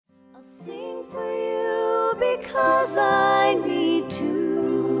because I need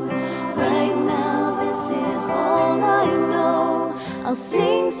to. Right now, this is all I know. I'll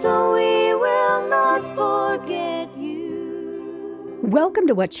sing so we will not forget you. Welcome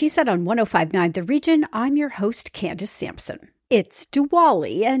to What She Said on 105.9 The Region. I'm your host, Candace Sampson. It's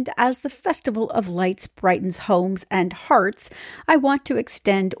Diwali, and as the Festival of Lights brightens homes and hearts, I want to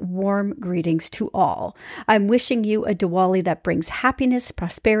extend warm greetings to all. I'm wishing you a Diwali that brings happiness,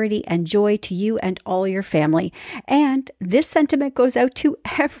 prosperity, and joy to you and all your family. And this sentiment goes out to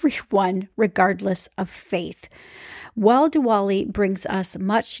everyone, regardless of faith. While Diwali brings us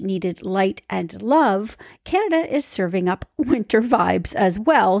much-needed light and love, Canada is serving up winter vibes as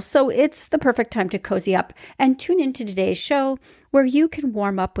well, so it's the perfect time to cozy up and tune into today's show, where you can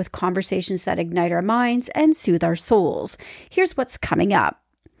warm up with conversations that ignite our minds and soothe our souls. Here's what's coming up.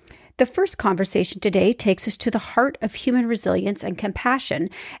 The first conversation today takes us to the heart of human resilience and compassion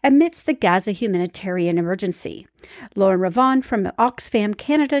amidst the Gaza humanitarian emergency. Ravon from Oxfam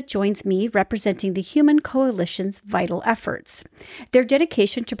Canada joins me representing the Human Coalition's vital efforts. Their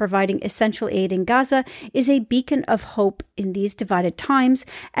dedication to providing essential aid in Gaza is a beacon of hope in these divided times,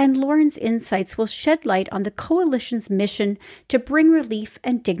 and Lauren's insights will shed light on the Coalition's mission to bring relief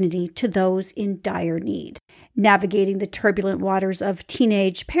and dignity to those in dire need. Navigating the turbulent waters of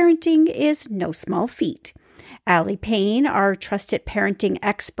teenage parenting is no small feat. Allie Payne, our trusted parenting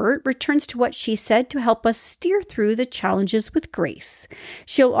expert, returns to What She Said to help us steer through the challenges with grace.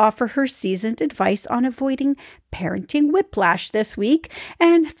 She'll offer her seasoned advice on avoiding parenting whiplash this week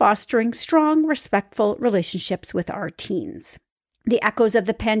and fostering strong, respectful relationships with our teens. The echoes of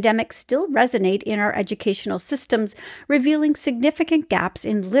the pandemic still resonate in our educational systems, revealing significant gaps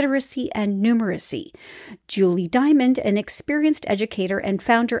in literacy and numeracy. Julie Diamond, an experienced educator and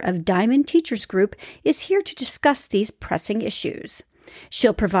founder of Diamond Teachers Group, is here to discuss these pressing issues.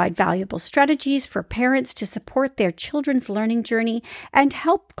 She'll provide valuable strategies for parents to support their children's learning journey and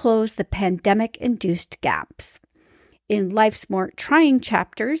help close the pandemic-induced gaps. In life's more trying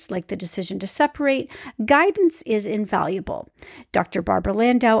chapters, like the decision to separate, guidance is invaluable. Dr. Barbara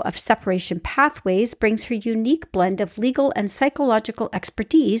Landau of Separation Pathways brings her unique blend of legal and psychological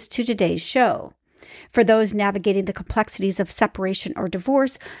expertise to today's show. For those navigating the complexities of separation or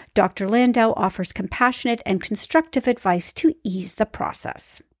divorce, Dr. Landau offers compassionate and constructive advice to ease the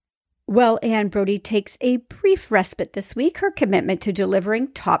process. Well, Brodie takes a brief respite this week. Her commitment to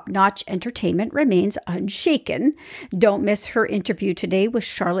delivering top-notch entertainment remains unshaken. Don't miss her interview today with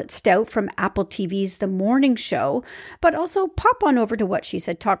Charlotte Stout from Apple TV's The Morning Show, but also pop on over to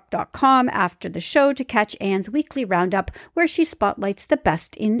whatshesaidtalk.com after the show to catch Anne's weekly roundup, where she spotlights the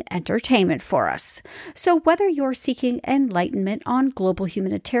best in entertainment for us. So whether you're seeking enlightenment on global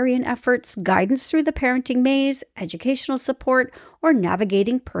humanitarian efforts, guidance through the parenting maze, educational support, or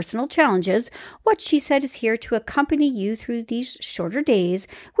navigating personal challenges, What She Said is here to accompany you through these shorter days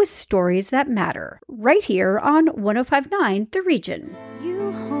with stories that matter, right here on 105.9 The Region.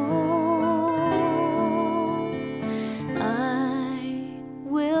 You home, I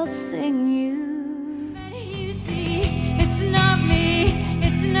will sing you. You see, it's not me,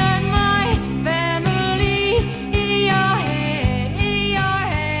 it's not my family. In your head, they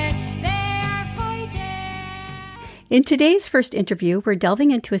are fighting. In today's first interview, we're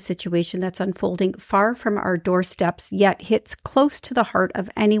delving into a situation that's unfolding far from our doorsteps, yet hits close to the heart of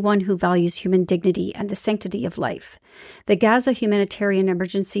anyone who values human dignity and the sanctity of life. The Gaza humanitarian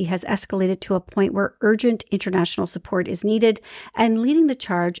emergency has escalated to a point where urgent international support is needed, and leading the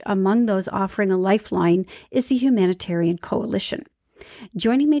charge among those offering a lifeline is the Humanitarian Coalition.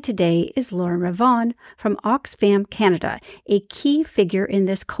 Joining me today is Ravon from Oxfam Canada, a key figure in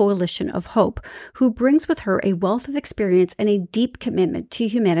this coalition of hope, who brings with her a wealth of experience and a deep commitment to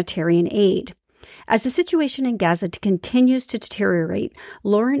humanitarian aid. As the situation in Gaza continues to deteriorate,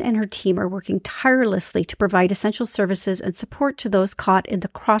 Lauren and her team are working tirelessly to provide essential services and support to those caught in the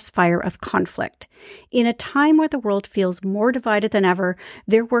crossfire of conflict. In a time where the world feels more divided than ever,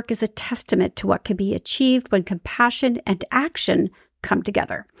 their work is a testament to what can be achieved when compassion and action come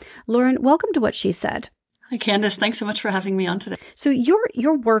together. Lauren, welcome to What She Said. Hi, Candace. Thanks so much for having me on today. So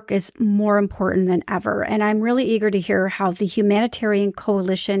your work is more important than ever, and I'm really eager to hear how the Humanitarian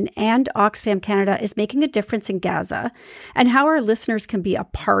Coalition and Oxfam Canada is making a difference in Gaza, and how our listeners can be a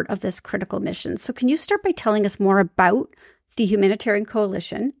part of this critical mission. So can you start by telling us more about the Humanitarian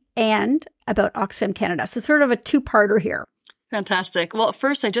Coalition and about Oxfam Canada? So sort of a two-parter here. Fantastic. Well,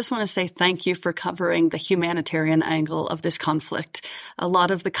 first, I just want to say thank you for covering the humanitarian angle of this conflict. A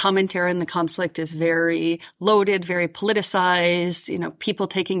lot of the commentary in the conflict is very loaded, very politicized, people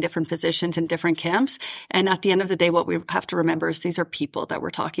taking different positions in different camps. And at the end of the day, what we have to remember is these are people that we're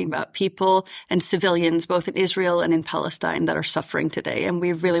talking about, people and civilians, both in Israel and in Palestine, that are suffering today. And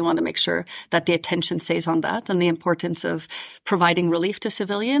we really want to make sure that the attention stays on that and the importance of providing relief to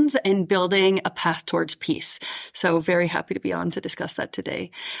civilians and building a path towards peace. So very happy to be on to discuss that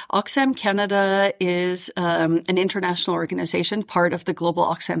today. Oxfam Canada is an international organization, part of the global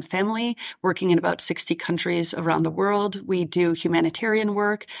Oxfam family, working in about 60 countries around the world. We do humanitarian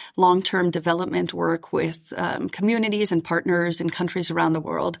work, long-term development work with communities and partners in countries around the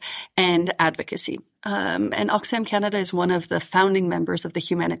world, and advocacy. And Oxfam Canada is one of the founding members of the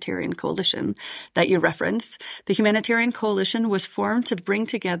Humanitarian Coalition that you referenced. The Humanitarian Coalition was formed to bring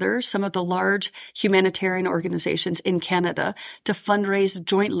together some of the large humanitarian organizations in Canada to fundraise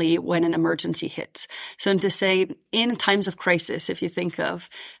jointly when an emergency hits. So to say, in times of crisis, if you think of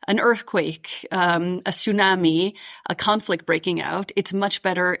an earthquake, a tsunami, a conflict breaking out, it's much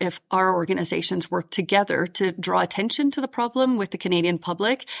better if our organizations work together to draw attention to the problem with the Canadian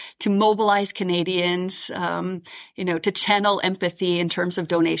public, to mobilize Canadians, to channel empathy in terms of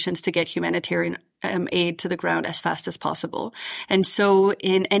donations to get humanitarian aid to the ground as fast as possible. And so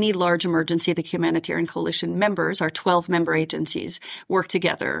in any large emergency, the Humanitarian Coalition members, our 12 member agencies, work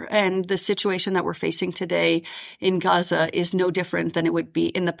together. And the situation that we're facing today in Gaza is no different than it would be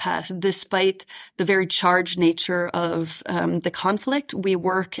in the past. Despite the very charged nature of the conflict, we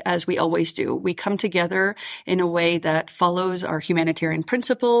work as we always do. We come together in a way that follows our humanitarian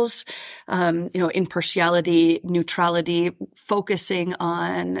principles, impartiality, neutrality, focusing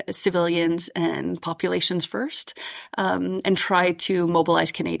on civilians and populations first, and try to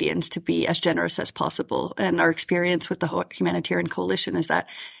mobilize Canadians to be as generous as possible. And our experience with the Humanitarian Coalition is that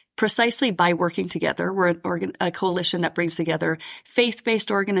precisely by working together, we're a coalition that brings together faith-based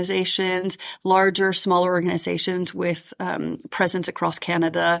organizations, larger, smaller organizations with presence across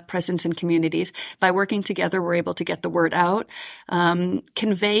Canada, presence in communities. By working together, we're able to get the word out,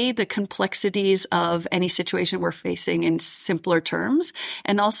 convey the complexities of any situation we're facing in simpler terms,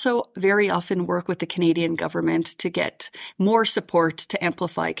 and also very often work with the Canadian government to get more support to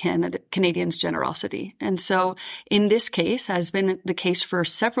amplify Canadians' generosity. And so in this case, has been the case for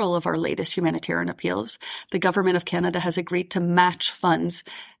several of our latest humanitarian appeals, the Government of Canada has agreed to match funds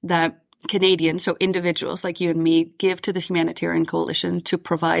that Canadians, so individuals like you and me, give to the Humanitarian Coalition to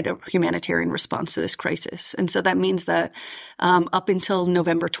provide a humanitarian response to this crisis. And so that means that up until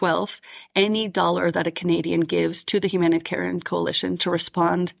November 12th, any dollar that a Canadian gives to the Humanitarian Coalition to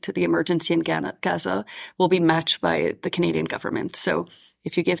respond to the emergency in Gaza will be matched by the Canadian government. So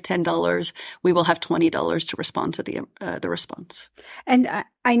if you give $10, we will have $20 to respond to the response. And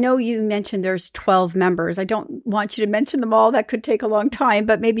I know you mentioned there's 12 members. I don't want you to mention them all. That could take a long time,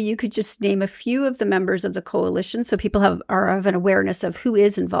 but maybe you could just name a few of the members of the coalition so people have an awareness of who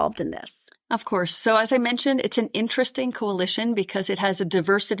is involved in this. Of course. So as I mentioned, it's an interesting coalition because it has a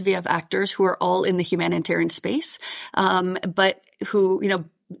diversity of actors who are all in the humanitarian space, but who,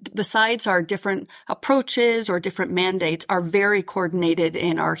 besides our different approaches or different mandates, are very coordinated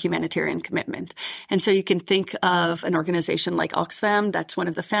in our humanitarian commitment. And so you can think of an organization like Oxfam, that's one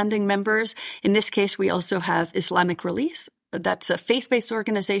of the founding members. In this case, we also have Islamic Relief. That's a faith-based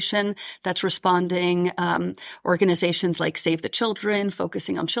organization that's responding, organizations like Save the Children,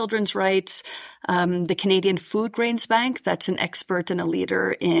 focusing on children's rights, the Canadian Food Grains Bank, that's an expert and a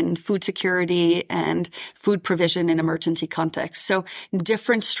leader in food security and food provision in emergency contexts. So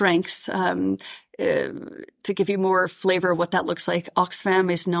different strengths. To give you more flavor of what that looks like,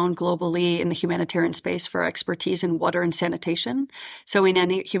 Oxfam is known globally in the humanitarian space for expertise in water and sanitation. So in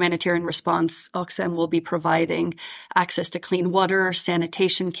any humanitarian response, Oxfam will be providing access to clean water,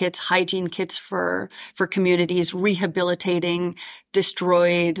 sanitation kits, hygiene kits for communities, rehabilitating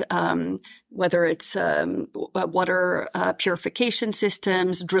destroyed, whether it's water purification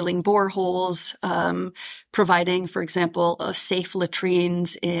systems, drilling boreholes, providing, for example, safe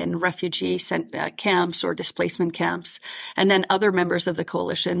latrines in refugee camps or displacement camps. And then other members of the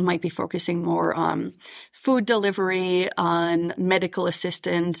coalition might be focusing more on food delivery, on medical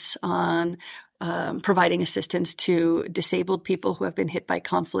assistance, on providing assistance to disabled people who have been hit by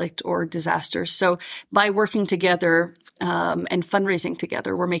conflict or disasters. So by working together and fundraising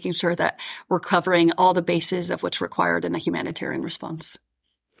together, we're making sure that we're covering all the bases of what's required in a humanitarian response.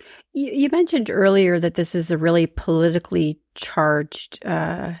 You mentioned earlier that this is a really politically charged,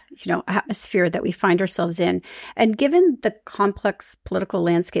 atmosphere that we find ourselves in. And given the complex political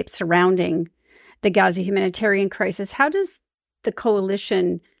landscape surrounding the Gaza humanitarian crisis, how does the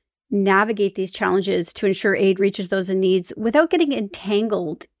coalition navigate these challenges to ensure aid reaches those in need without getting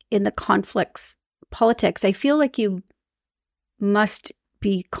entangled in the conflict's politics? I feel like you must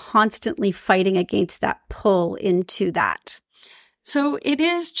be constantly fighting against that pull into that. So it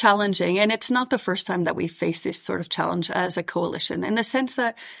is challenging, and it's not the first time that we face this sort of challenge as a coalition, in the sense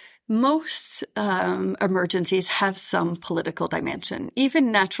that most emergencies have some political dimension.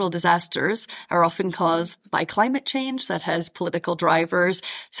 Even natural disasters are often caused by climate change that has political drivers.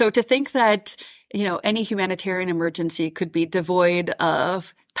 So to think that, any humanitarian emergency could be devoid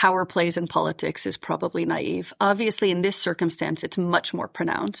of power plays in politics is probably naive. Obviously, in this circumstance, it's much more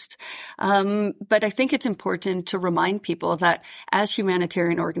pronounced. But I think it's important to remind people that as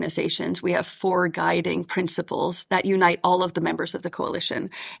humanitarian organizations, we have 4 guiding principles that unite all of the members of the coalition.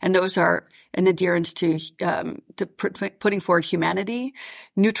 And those are an adherence to putting forward humanity,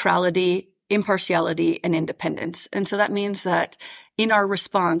 neutrality, impartiality, and independence. And so that means that in our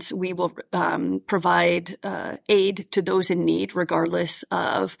response, we will provide aid to those in need, regardless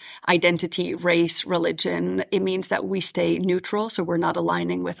of identity, race, religion. It means that we stay neutral, so we're not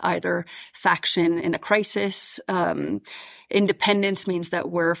aligning with either faction in a crisis. Independence means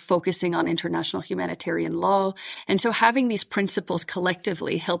that we're focusing on international humanitarian law. And so having these principles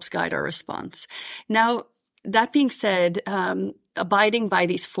collectively helps guide our response. Now, that being said, abiding by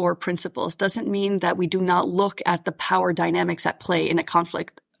these 4 principles doesn't mean that we do not look at the power dynamics at play in a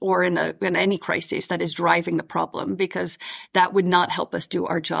conflict or in any crisis that is driving the problem, because that would not help us do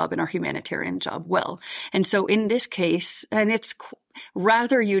our job and our humanitarian job well. And so in this case, and it's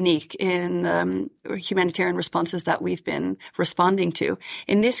rather unique in humanitarian responses that we've been responding to,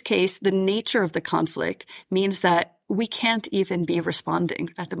 in this case, the nature of the conflict means that we can't even be responding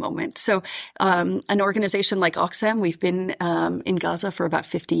at the moment. So an organization like Oxfam, we've been in Gaza for about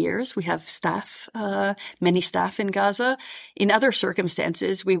 50 years. We have staff, many staff in Gaza. In other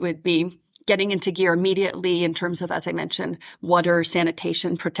circumstances, we would be getting into gear immediately in terms of, as I mentioned, water,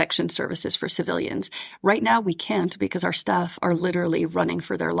 sanitation, protection services for civilians. Right now, we can't because our staff are literally running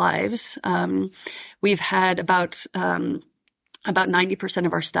for their lives. We've had about 90%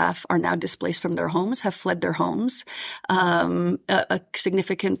 of our staff are now displaced from their homes, have fled their homes. A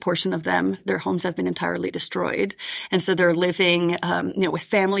significant portion of them, their homes have been entirely destroyed. And so they're living, with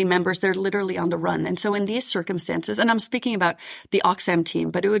family members. They're literally on the run. And so in these circumstances, and I'm speaking about the Oxfam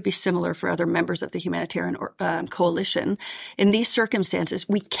team, but it would be similar for other members of the humanitarian coalition. In these circumstances,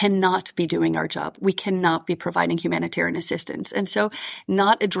 we cannot be doing our job. We cannot be providing humanitarian assistance. And so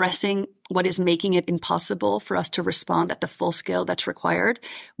not addressing what is making it impossible for us to respond at the full scale that's required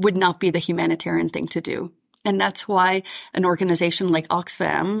would not be the humanitarian thing to do. And that's why an organization like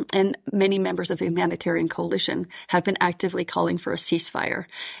Oxfam and many members of the humanitarian coalition have been actively calling for a ceasefire.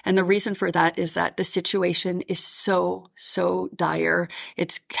 And the reason for that is that the situation is so dire.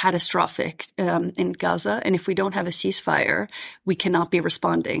 It's catastrophic in Gaza. And if we don't have a ceasefire, we cannot be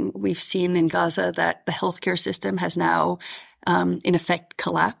responding. We've seen in Gaza that the healthcare system has now in effect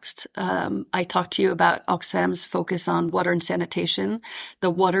collapsed. I talked to you about Oxfam's focus on water and sanitation. The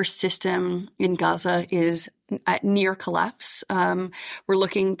water system in Gaza is at near collapse. We're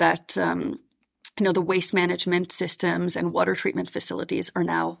looking that, the waste management systems and water treatment facilities are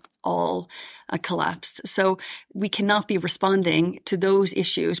now all collapsed. So we cannot be responding to those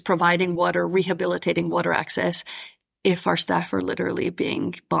issues, providing water, rehabilitating water access, if our staff are literally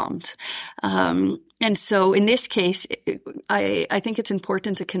being bombed. And so in this case, I think it's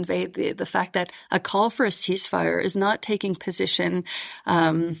important to convey the fact that a call for a ceasefire is not taking position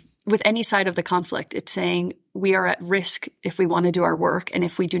with any side of the conflict. It's saying we are at risk if we want to do our work. And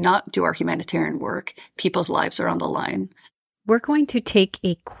if we do not do our humanitarian work, people's lives are on the line. We're going to take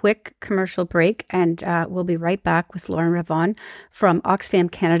a quick commercial break, and we'll be right back with Lauren Ravon from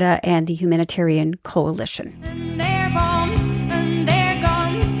Oxfam Canada and the Humanitarian Coalition. And their bombs and their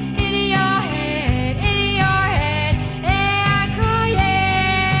guns in your head, yeah.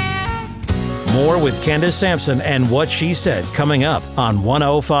 More with Candace Sampson and What She Said coming up on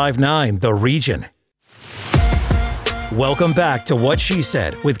 105.9 The Region. Welcome back to What She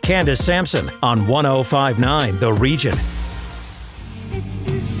Said with Candace Sampson on 105.9 The Region. It's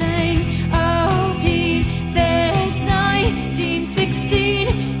the same old team since 1916.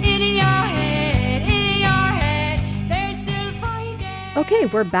 In your head, they're still fighting. Okay,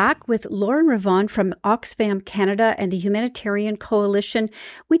 we're back with Lauren Ravon from Oxfam Canada and the Humanitarian Coalition.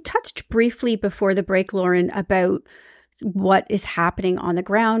 We touched briefly before the break, Lauren, about what is happening on the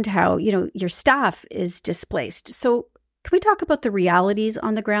ground, how, your staff is displaced. So can we talk about the realities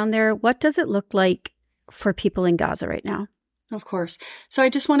on the ground there? What does it look like for people in Gaza right now? Of course. So I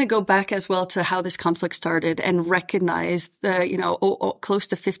just want to go back as well to how this conflict started and recognize the, close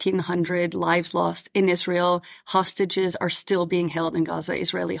to 1,500 lives lost in Israel. Hostages are still being held in Gaza,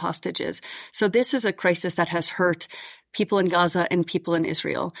 Israeli hostages. So this is a crisis that has hurt people in Gaza and people in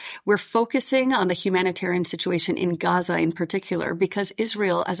Israel. We're focusing on the humanitarian situation in Gaza in particular because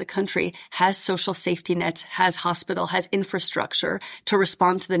Israel as a country has social safety nets, has hospital, has infrastructure to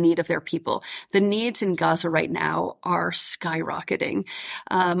respond to the need of their people. The needs in Gaza right now are skyrocketing.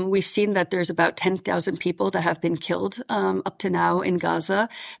 We've seen that there's about 10,000 people that have been killed up to now in Gaza.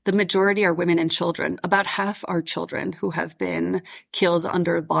 The majority are women and children. About half are children who have been killed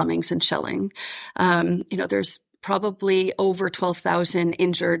under bombings and shelling. There's probably over 12,000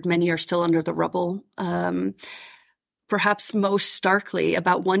 injured. Many are still under the rubble. Perhaps most starkly,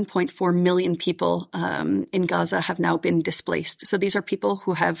 about 1.4 million people in Gaza have now been displaced. So these are people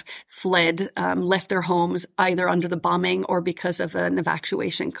who have fled, left their homes either under the bombing or because of an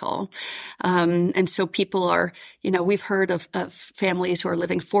evacuation call. And so people are, we've heard of families who are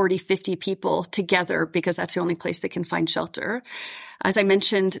living 40, 50 people together because that's the only place they can find shelter. As I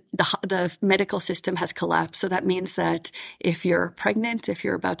mentioned, the medical system has collapsed. So that means that if you're pregnant, if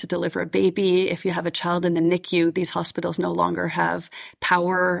you're about to deliver a baby, if you have a child in the NICU, these hospitals no longer have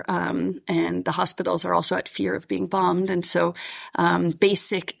power. And the hospitals are also at fear of being bombed. And so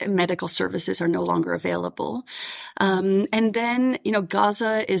basic medical services are no longer available. And then,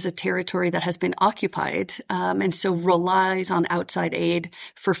 Gaza is a territory that has been occupied and so relies on outside aid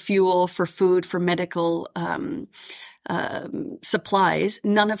for fuel, for food, for medical supplies.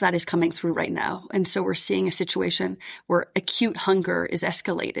 None of that is coming through right now. And so we're seeing a situation where acute hunger is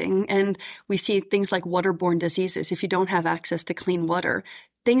escalating. And we see things like waterborne diseases. If you don't have access to clean water,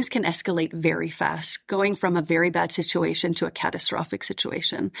 things can escalate very fast, going from a very bad situation to a catastrophic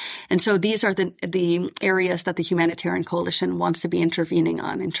situation. And so these are the areas that the humanitarian coalition wants to be intervening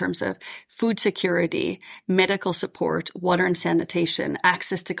on in terms of food security, medical support, water and sanitation,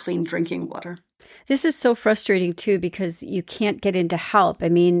 access to clean drinking water. This is so frustrating, too, because you can't get in to help. I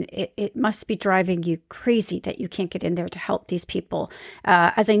mean, it must be driving you crazy that you can't get in there to help these people.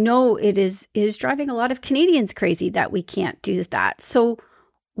 As I know, it is driving a lot of Canadians crazy that we can't do that. So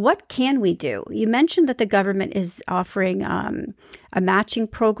what can we do? You mentioned that the government is offering a matching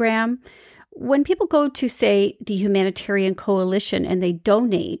program. When people go to, say, the Humanitarian Coalition and they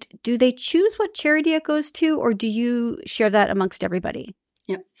donate, do they choose what charity it goes to, or do you share that amongst everybody?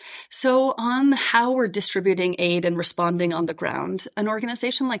 Yeah. So on how we're distributing aid and responding on the ground, an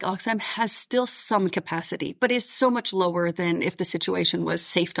organization like Oxfam has still some capacity, but is so much lower than if the situation was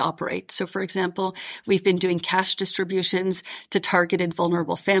safe to operate. So, for example, we've been doing cash distributions to targeted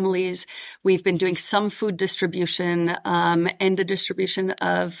vulnerable families. We've been doing some food distribution and the distribution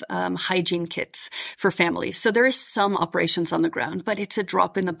of hygiene kits for families. So there is some operations on the ground, but it's a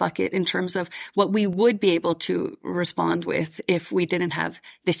drop in the bucket in terms of what we would be able to respond with if we didn't have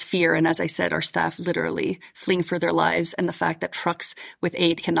this fear. And as I said, our staff literally fleeing for their lives and the fact that trucks with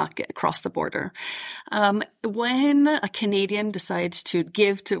aid cannot get across the border. When a Canadian decides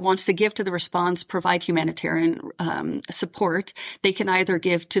wants to give to the response, provide humanitarian support, they can either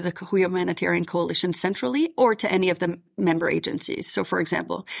give to the Humanitarian Coalition centrally or to any of the member agencies. So, for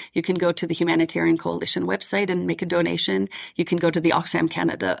example, you can go to the Humanitarian Coalition website and make a donation. You can go to the Oxfam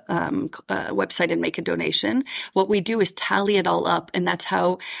Canada website and make a donation. What we do is tally it all up, and that's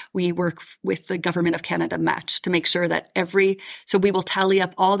how we work with the Government of Canada Match to make sure that so we will tally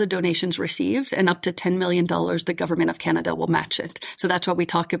up all the donations received, and up to $10 million, the Government of Canada will match it. So that's why we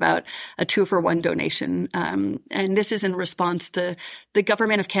talk about a 2-for-1 donation. And this is in response to the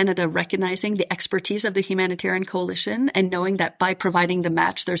Government of Canada recognizing the expertise of the Humanitarian Coalition and knowing that by providing the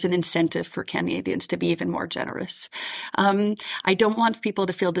match, there's an incentive for Canadians to be even more generous. I don't want people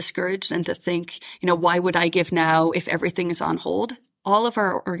to feel discouraged and to think, why would I give now if everything is on hold? All of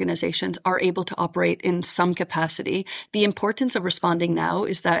our organizations are able to operate in some capacity. The importance of responding now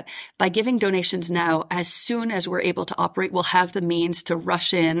is that by giving donations now, as soon as we're able to operate, we'll have the means to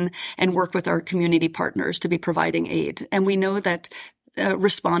rush in and work with our community partners to be providing aid. And we know that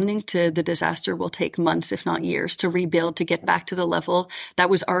responding to the disaster will take months, if not years, to rebuild, to get back to the level that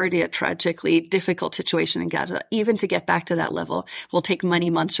was already a tragically difficult situation in Gaza. Even to get back to that level will take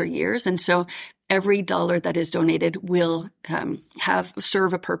many months or years. And so every dollar that is donated will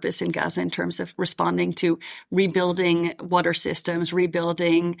serve a purpose in Gaza in terms of responding to rebuilding water systems,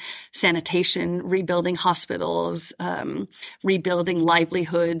 rebuilding sanitation, rebuilding hospitals, rebuilding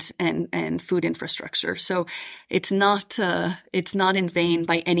livelihoods and food infrastructure. So it's not in vain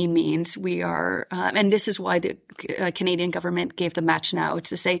by any means. We are, and this is why the Canadian government gave the match now. It's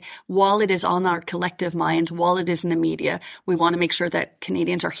to say, while it is on our collective minds, while it is in the media, we want to make sure that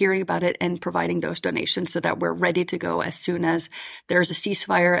Canadians are hearing about it and providing those donations so that we're ready to go as soon as there's a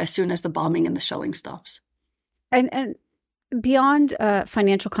ceasefire, as soon as the bombing and the shelling stops. And beyond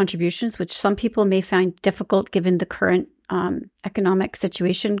financial contributions, which some people may find difficult given the current economic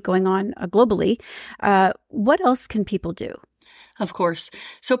situation going on globally, what else can people do? Of course.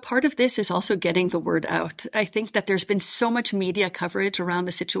 So part of this is also getting the word out. I think that there's been so much media coverage around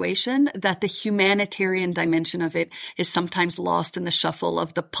the situation that the humanitarian dimension of it is sometimes lost in the shuffle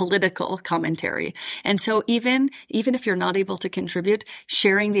of the political commentary. And so even if you're not able to contribute,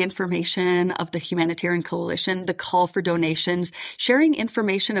 sharing the information of the humanitarian coalition, the call for donations, sharing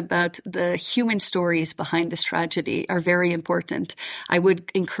information about the human stories behind this tragedy are very important. I would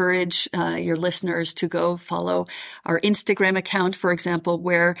encourage your listeners to go follow our Instagram account, for example,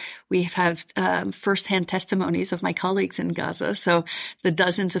 where we have firsthand testimonies of my colleagues in Gaza. So the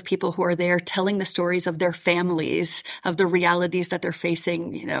dozens of people who are there telling the stories of their families, of the realities that they're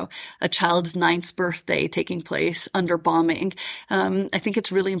facing, a child's 9th birthday taking place under bombing. I think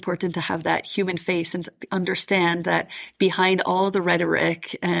it's really important to have that human face and to understand that behind all the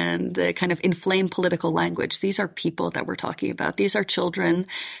rhetoric and the kind of inflamed political language, these are people that we're talking about. These are children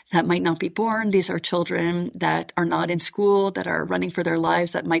that might not be born. These are children that are not in school, that are running for their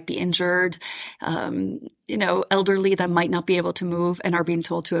lives, that might be injured, elderly that might not be able to move and are being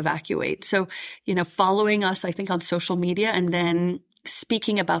told to evacuate. So, following us, I think, on social media and then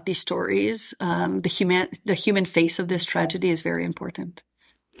speaking about these stories, the human face of this tragedy is very important.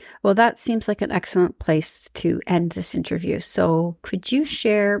 Well, that seems like an excellent place to end this interview. So could you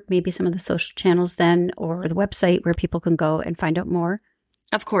share maybe some of the social channels then, or the website where people can go and find out more?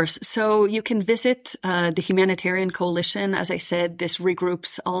 Of course. So you can visit the Humanitarian Coalition. As I said, this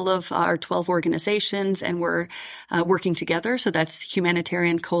regroups all of our 12 organizations and we're working together. So that's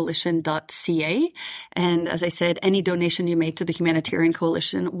humanitariancoalition.ca. And as I said, any donation you make to the Humanitarian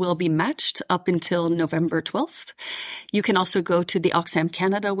Coalition will be matched up until November 12th. You can also go to the Oxfam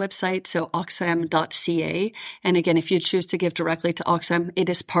Canada website, so oxfam.ca. And again, if you choose to give directly to Oxfam, it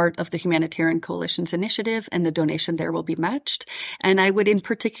is part of the Humanitarian Coalition's initiative and the donation there will be matched. And I would in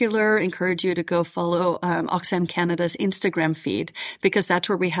particular encourage you to go follow Oxfam Canada's Instagram feed, because that's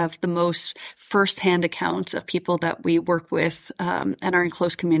where we have the most firsthand accounts of people that we work with and are in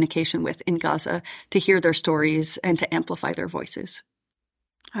close communication with in Gaza to hear their stories and to amplify their voices.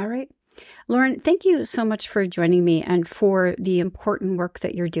 All right. Lauren, thank you so much for joining me and for the important work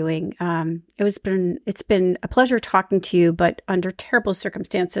that you're doing. It's been a pleasure talking to you, but under terrible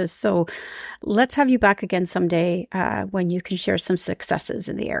circumstances. So let's have you back again someday when you can share some successes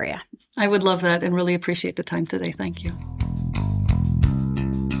in the area. I would love that and really appreciate the time today. Thank you.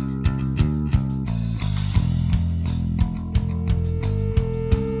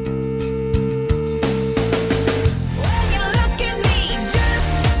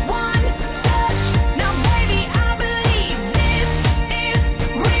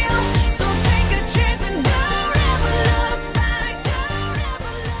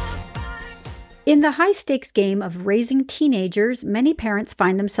 In the high-stakes game of raising teenagers, many parents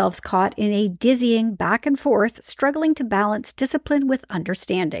find themselves caught in a dizzying back and forth, struggling to balance discipline with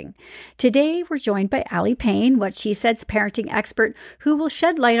understanding. Today, we're joined by Allie Payne, What She Said's parenting expert, who will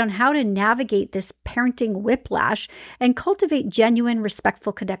shed light on how to navigate this parenting whiplash and cultivate genuine,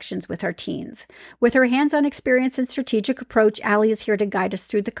 respectful connections with our teens. With her hands-on experience and strategic approach, Allie is here to guide us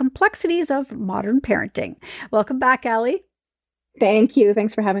through the complexities of modern parenting. Welcome back, Allie. Thank you.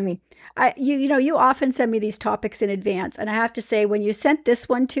 Thanks for having me. You often send me these topics in advance. And I have to say, when you sent this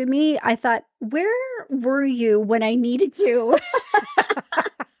one to me, I thought, where were you when I needed you?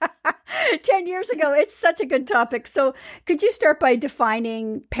 10 years ago. It's such a good topic. So could you start by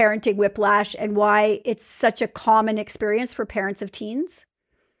defining parenting whiplash and why it's such a common experience for parents of teens?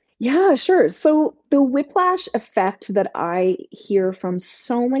 Yeah, sure. So the whiplash effect that I hear from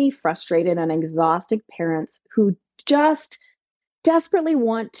so many frustrated and exhausted parents who just desperately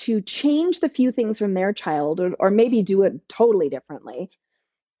want to change the few things from their child or maybe do it totally differently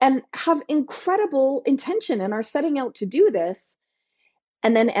and have incredible intention and are setting out to do this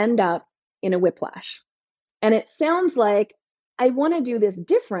and then end up in a whiplash. And it sounds like I want to do this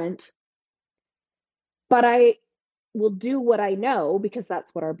different, but I will do what I know because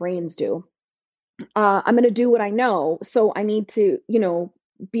that's what our brains do. I'm going to do what I know. So I need to,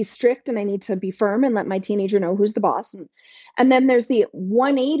 be strict, and I need to be firm and let my teenager know who's the boss. And then there's the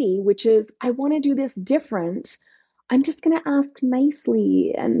 180, which is, I want to do this different. I'm just going to ask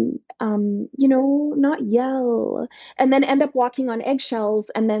nicely and, not yell, and then end up walking on eggshells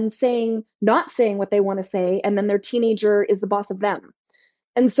and then not saying what they want to say. And then their teenager is the boss of them.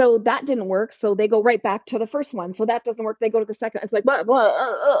 And so that didn't work. So they go right back to the first one. So that doesn't work. They go to the second. It's like, blah,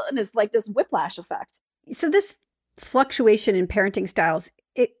 blah, and it's like this whiplash effect. So this fluctuation in parenting styles,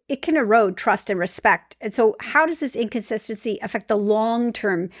 it can erode trust and respect. And so how does this inconsistency affect the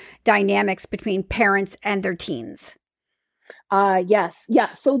long-term dynamics between parents and their teens? Yes.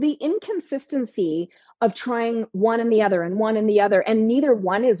 Yeah. So the inconsistency of trying one and the other and one and the other, and neither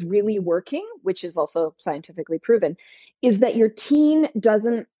one is really working, which is also scientifically proven, is that your teen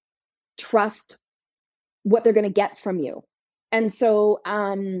doesn't trust what they're going to get from you. And so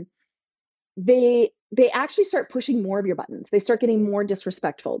they actually start pushing more of your buttons. They start getting more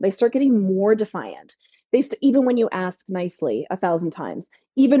disrespectful. They start getting more defiant. Even when you ask nicely 1,000 times,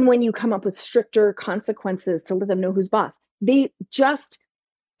 even when you come up with stricter consequences to let them know who's boss, they just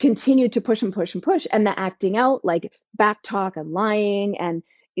continue to push and push and push. And the acting out, like back talk and lying and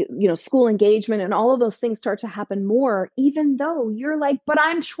school engagement and all of those things start to happen more, even though you're like, but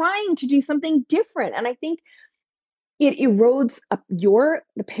I'm trying to do something different. And I think it erodes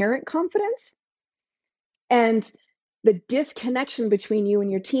the parent confidence, and the disconnection between you and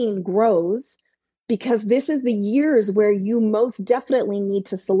your teen grows, because this is the years where you most definitely need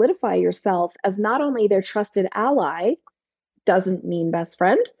to solidify yourself as not only their trusted ally, doesn't mean best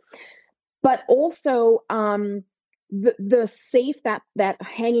friend, but also the safe, that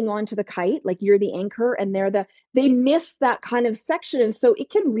hanging on to the kite, like you're the anchor and they miss that kind of section. And so it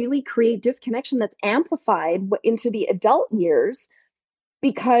can really create disconnection that's amplified into the adult years,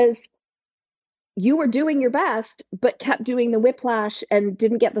 because you were doing your best, but kept doing the whiplash and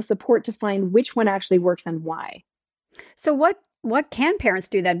didn't get the support to find which one actually works and why. So what can parents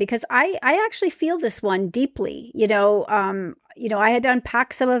do then? Because I actually feel this one deeply. I had to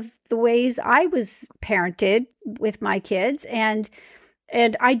unpack some of the ways I was parented with my kids, and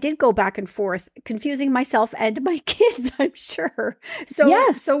I did go back and forth, confusing myself and my kids, I'm sure. So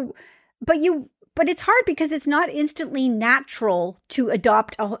yes. But it's hard because it's not instantly natural to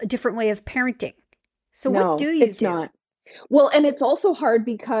adopt a different way of parenting. So what do you do? It's not. Well, and it's also hard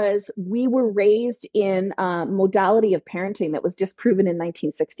because we were raised in a modality of parenting that was disproven in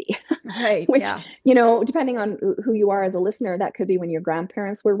 1960. Right. Which, yeah. Depending on who you are as a listener, that could be when your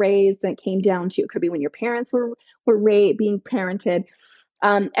grandparents were raised, and it came down to, it could be when your parents were being parented.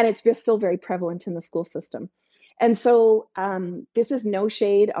 And it's just still very prevalent in the school system. And so this is no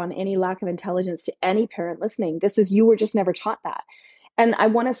shade on any lack of intelligence to any parent listening. This is, you were just never taught that. And I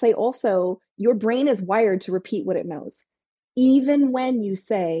want to say also, your brain is wired to repeat what it knows. Even when you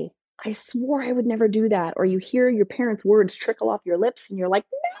say, I swore I would never do that, or you hear your parents' words trickle off your lips and you're like,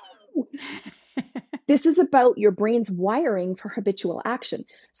 no. This is about your brain's wiring for habitual action.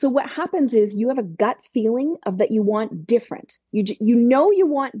 So what happens is you have a gut feeling of that you want different. You know you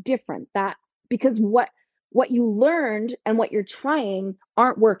want different, that because what you learned and what you're trying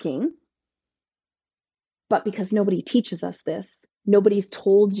aren't working. But because nobody teaches us this, nobody's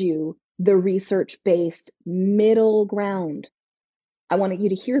told you the research-based middle ground. I want you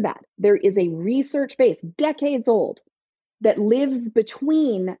to hear that. There is a research-based, decades old, that lives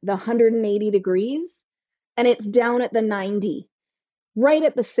between the 180 degrees and it's down at the 90, right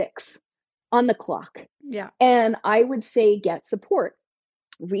at the 6 on the clock. Yeah. And I would say get support.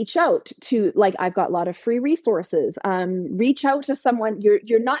 Reach out to, like, I've got a lot of free resources. Reach out to someone.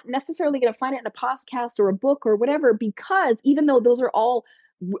 You're not necessarily going to find it in a podcast or a book or whatever, because even though those are all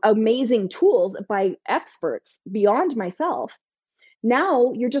amazing tools by experts beyond myself,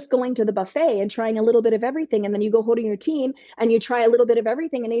 now you're just going to the buffet and trying a little bit of everything. And then you go holding your team and you try a little bit of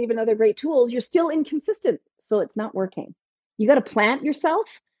everything and even other great tools. You're still inconsistent. So it's not working. You got to plant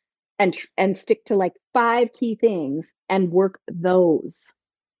yourself and stick to like 5 key things and work those.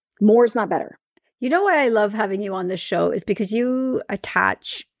 More is not better. You know why I love having you on this show is because you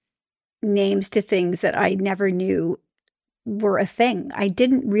attach names to things that I never knew were a thing. I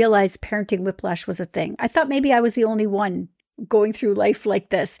didn't realize parenting whiplash was a thing. I thought maybe I was the only one going through life like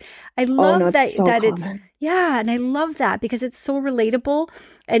this. I love that it's and I love that because it's so relatable,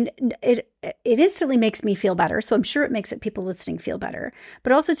 and it instantly makes me feel better. So I'm sure it makes people listening feel better,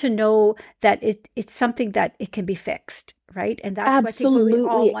 but also to know that it's something that it can be fixed, right? And that's absolutely what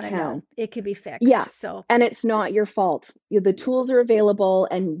I think we all want to know. It can be fixed. Yeah. So, and it's not your fault. The tools are available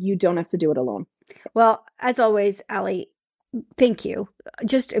and you don't have to do it alone. Well, as always, Allie, Thank you.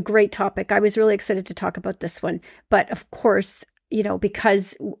 Just a great topic. I was really excited to talk about this one. But of course,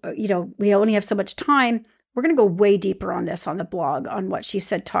 because, we only have so much time, we're going to go way deeper on this on the blog on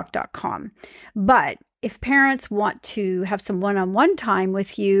whatshesaidtalk.com. But if parents want to have some one-on-one time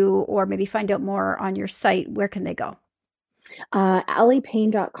with you or maybe find out more on your site, where can they go?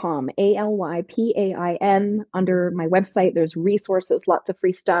 AlyPain.com, ALYPAIN. Under my website, there's resources, lots of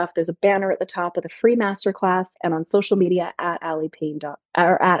free stuff. There's a banner at the top with a free masterclass, and on social media at AlyPain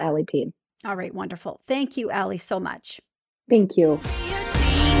or at AlyPain. All right, wonderful. Thank you, Ally, so much. Thank you.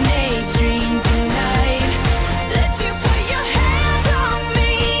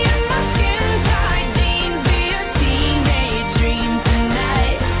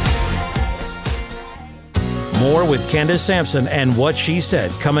 More with Candace Sampson and What She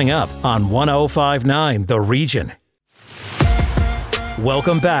Said coming up on 105.9 The Region.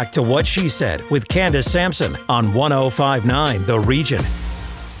 Welcome back to What She Said with Candace Sampson on 105.9 The Region.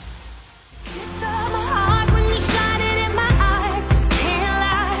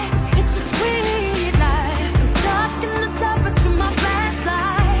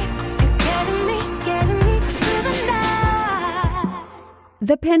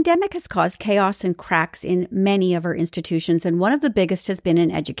 The pandemic has caused chaos and cracks in many of our institutions, and one of the biggest has been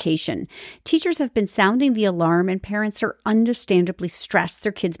in education. Teachers have been sounding the alarm, and parents are understandably stressed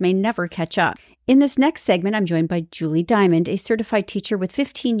their kids may never catch up. In this next segment, I'm joined by Julie Diamond, a certified teacher with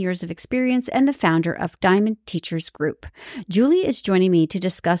 15 years of experience and the founder of Diamond Teachers Group. Julie is joining me to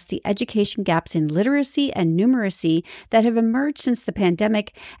discuss the education gaps in literacy and numeracy that have emerged since the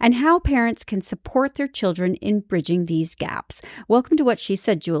pandemic and how parents can support their children in bridging these gaps. Welcome to What She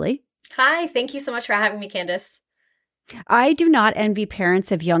Said, Julie. Hi, thank you so much for having me, Candace. I do not envy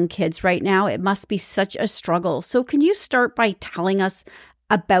parents of young kids right now. It must be such a struggle. So can you start by telling us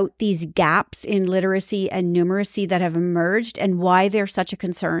about these gaps in literacy and numeracy that have emerged and why they're such a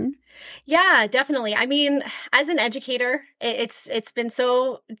concern? Yeah, definitely. I mean, as an educator, it's been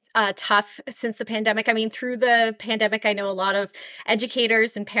so tough since the pandemic. I mean, through the pandemic, I know a lot of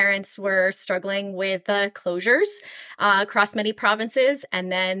educators and parents were struggling with the closures across many provinces,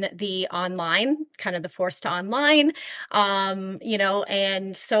 and then the online, kind of the forced to online,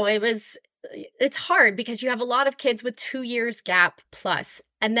 and so it's hard because you have a lot of kids with 2 years gap plus.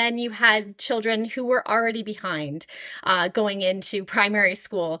 And then you had children who were already behind going into primary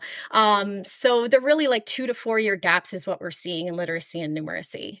school. So they're really like 2 to 4 year gaps is what we're seeing in literacy and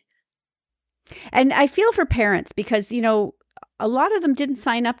numeracy. And I feel for parents because, a lot of them didn't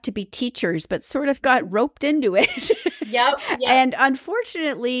sign up to be teachers, but sort of got roped into it. Yep. And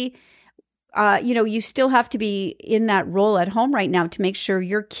unfortunately, you still have to be in that role at home right now to make sure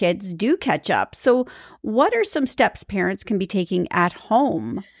your kids do catch up. So what are some steps parents can be taking at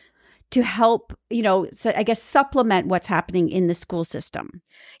home to help, supplement what's happening in the school system?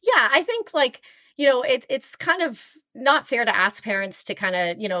 Yeah, I think it's kind of not fair to ask parents to kind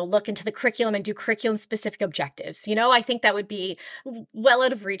of, look into the curriculum and do curriculum specific objectives. I think that would be well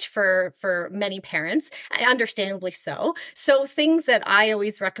out of reach for many parents, understandably so. So things that I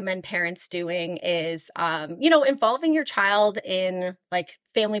always recommend parents doing is, involving your child in like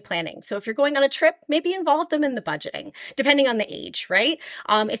family planning. So if you're going on a trip, maybe involve them in the budgeting, depending on the age, right?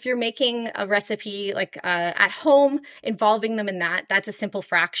 If you're making a recipe like at home, involving them in that, that's a simple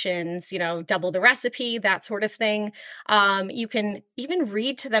fractions, double the recipe, that sort of thing. You can even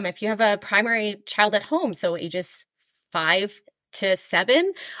read to them if you have a primary child at home. So ages 5 to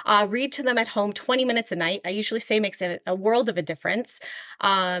 7, read to them at home 20 minutes a night. I usually say makes a world of a difference.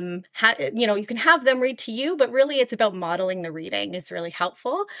 You can have them read to you, but really it's about modeling the reading is really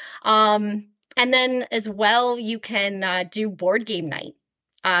helpful. And then as well, you can do board game night.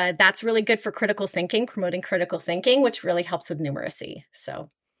 That's really good for critical thinking, promoting critical thinking, which really helps with numeracy. So.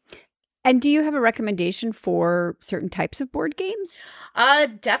 And do you have a recommendation for certain types of board games?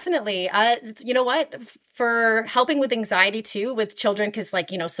 Definitely. You know what? For helping with anxiety too, with children, because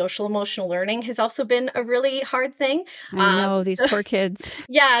social emotional learning has also been a really hard thing. I know these poor kids.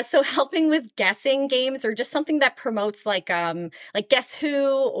 Yeah. So helping with guessing games or just something that promotes like Guess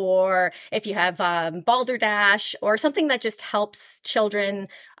Who, or if you have Balderdash, or something that just helps children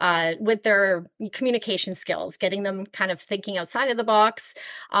with their communication skills, getting them kind of thinking outside of the box.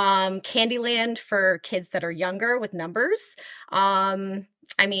 Candyland for kids that are younger with numbers.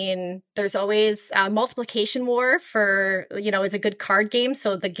 There's always Multiplication War for, is a good card game.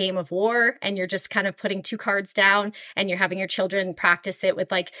 So the game of war, and you're just kind of putting 2 cards down and you're having your children practice it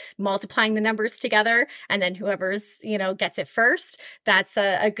with like multiplying the numbers together. And then whoever's, gets it first, that's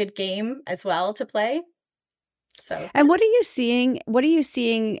a good game as well to play. So, and what are you seeing? What are you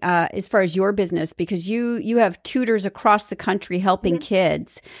seeing as far as your business? Because you have tutors across the country helping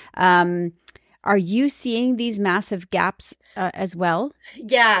kids. Are you seeing these massive gaps as well?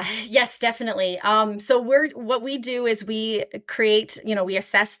 Yeah, yes, definitely. So what we do is we create, we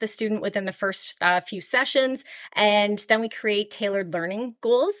assess the student within the first few sessions, and then we create tailored learning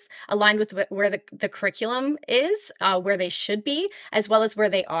goals aligned with where the curriculum is, where they should be, as well as where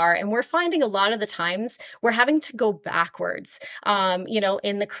they are. And we're finding a lot of the times we're having to go backwards,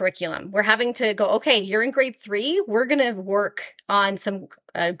 in the curriculum. We're having to go, okay, you're in grade 3. We're going to work on some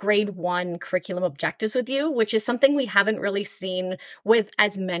grade 1 curriculum objectives with you, which is something we haven't really seen with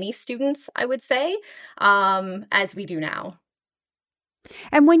as many students, I would say, as we do now.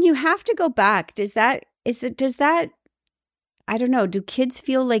 And when you have to go back, does that, I don't know, do kids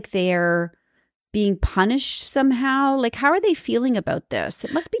feel like they're being punished somehow? Like, how are they feeling about this?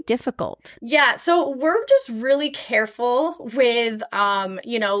 It must be difficult. Yeah. So we're just really careful with,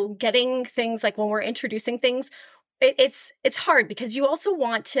 getting things like when we're introducing things. It's hard because you also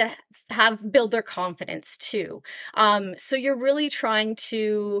want to build their confidence too. So you're really trying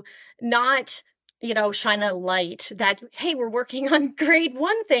to not, shine a light that, hey, we're working on grade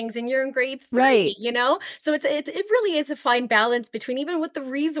 1 things and you're in grade 3, right. So it really is a fine balance between even with the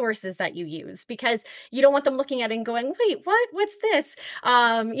resources that you use, because you don't want them looking at it and going, wait, what's this?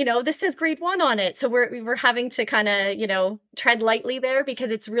 This says grade 1 on it. So we're having to kind of, tread lightly there,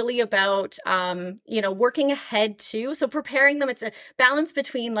 because it's really about, working ahead too. So preparing them, it's a balance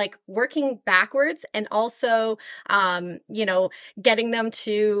between like working backwards and also, getting them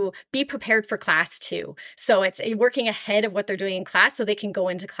to be prepared for class too. So it's working ahead of what they're doing in class so they can go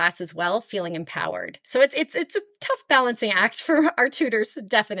into class as well, feeling empowered. So it's a tough balancing act for our tutors,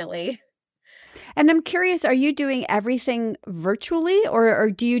 definitely. And I'm curious, are you doing everything virtually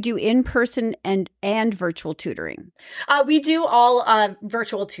or do you do in-person and virtual tutoring? We do all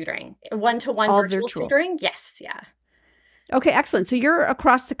virtual tutoring, one-to-one virtual tutoring. Yes. Yeah. Okay, excellent. So you're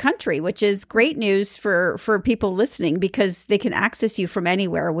across the country, which is great news for people listening because they can access you from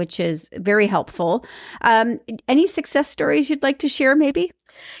anywhere, which is very helpful. Any success stories you'd like to share maybe?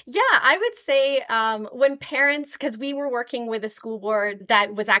 Yeah, I would say when parents, because we were working with a school board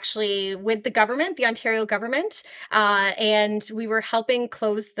that was actually with the government, the Ontario government, and we were helping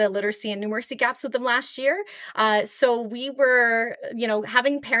close the literacy and numeracy gaps with them last year. So we were,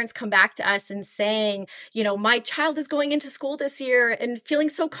 having parents come back to us and saying, my child is going into school this year and feeling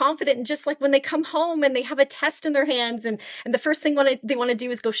so confident. And just like when they come home and they have a test in their hands and the first thing they want to do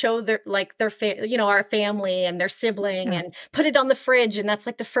is go show our family and their sibling and put it on the fridge. And that's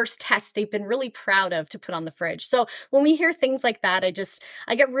like the first test they've been really proud of to put on the fridge. So when we hear things like that,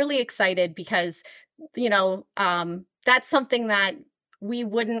 I get really excited because, that's something that we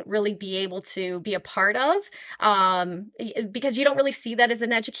wouldn't really be able to be a part of because you don't really see that as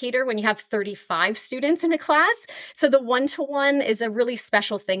an educator when you have 35 students in a class. So the one-to-one is a really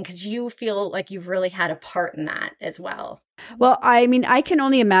special thing because you feel like you've really had a part in that as well. Well, I mean, I can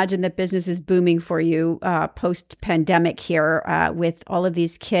only imagine that business is booming for you post-pandemic here with all of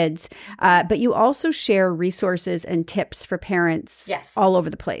these kids. But you also share resources and tips for parents all over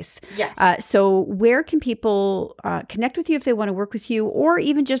the place. Yes. So where can people connect with you if they want to work with you or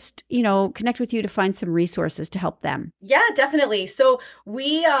even just, connect with you to find some resources to help them? Yeah, definitely. So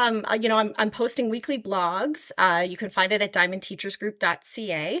we, I'm posting weekly blogs. You can find it at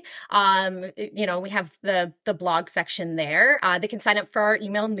diamondteachersgroup.ca. We have the blog section there. They can sign up for our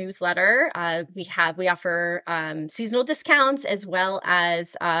email newsletter. We offer seasonal discounts as well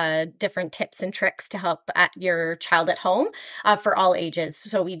as different tips and tricks to help your child at home for all ages.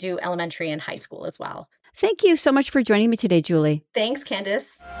 So we do elementary and high school as well. Thank you so much for joining me today, Julie. Thanks,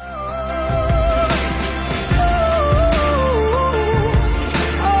 Candace.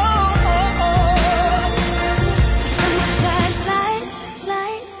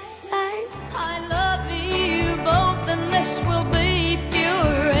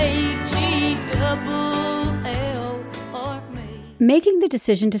 Making the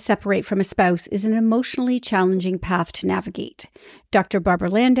decision to separate from a spouse is an emotionally challenging path to navigate. Dr. Barbara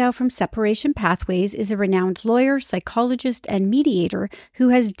Landau from Separation Pathways is a renowned lawyer, psychologist, and mediator who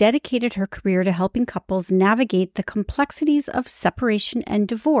has dedicated her career to helping couples navigate the complexities of separation and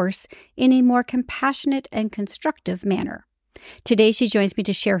divorce in a more compassionate and constructive manner. Today, she joins me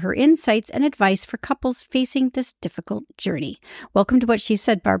to share her insights and advice for couples facing this difficult journey. Welcome to What She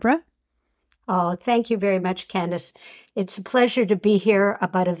Said, Barbara. Oh, thank you very much, Candace. It's a pleasure to be here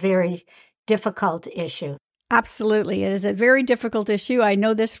about a very difficult issue. Absolutely. It is a very difficult issue. I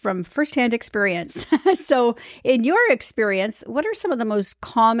know this from firsthand experience. So in your experience, what are some of the most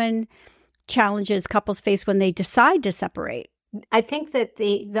common challenges couples face when they decide to separate? I think that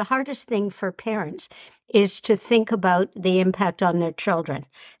the hardest thing for parents is to think about the impact on their children.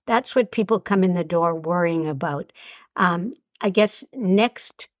 That's what people come in the door worrying about. I guess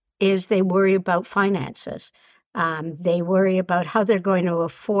next is they worry about finances. They worry about how they're going to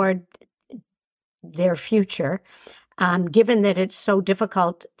afford their future. Given that it's so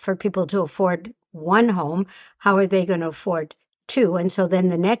difficult for people to afford one home, how are they going to afford two? And so then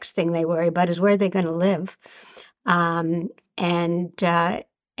the next thing they worry about is where they're going to live. Um, and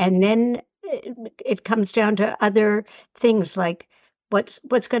then it comes down to other things like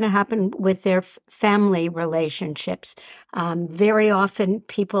what's going to happen with their family relationships. Very often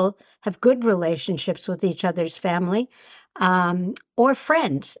people have good relationships with each other's family, or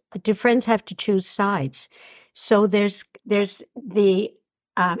friends. Do friends have to choose sides? So there's the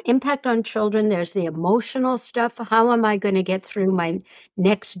impact on children. There's the emotional stuff. How am I going to get through my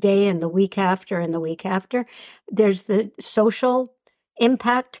next day and the week after and the week after? There's the social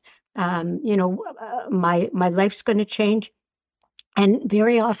impact. My life's going to change, and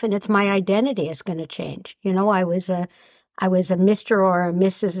very often it's my identity is going to change. I was a Mr. or a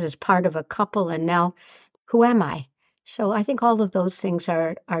Mrs. as part of a couple, and now who am I? So I think all of those things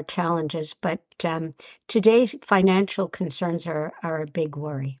are challenges, but today's financial concerns are a big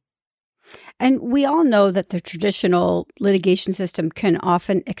worry. And we all know that the traditional litigation system can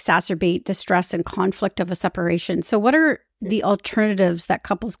often exacerbate the stress and conflict of a separation. So what are the alternatives that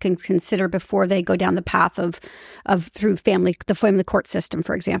couples can consider before they go down the path of through the family court system,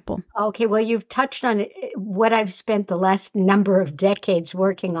 for example? Okay, well, you've touched on what I've spent the last number of decades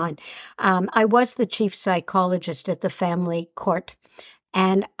working on. I was the chief psychologist at the family court,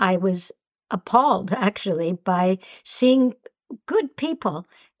 and I was appalled, actually, by seeing good people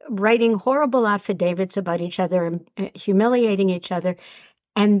writing horrible affidavits about each other and humiliating each other.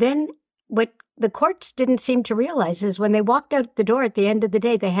 And then what the courts didn't seem to realize is when they walked out the door at the end of the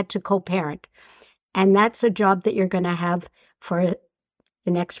day, they had to co-parent. And that's a job that you're going to have for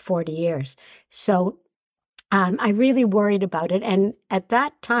the next 40 years. So I really worried about it. And at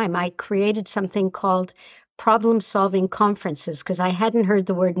that time, I created something called problem-solving conferences because I hadn't heard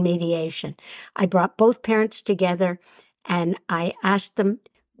the word mediation. I brought both parents together and I asked them,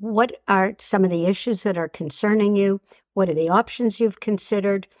 what are some of the issues that are concerning you? What are the options you've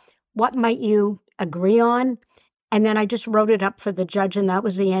considered? What might you agree on? And then I just wrote it up for the judge, and that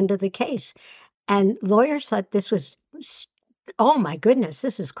was the end of the case. And lawyers thought this was, oh my goodness,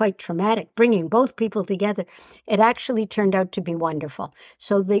 this is quite traumatic, bringing both people together. It actually turned out to be wonderful.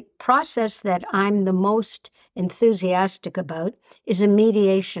 So the process that I'm the most enthusiastic about is a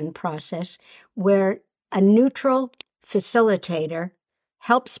mediation process where a neutral facilitator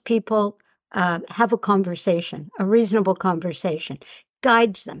helps people have a conversation, a reasonable conversation,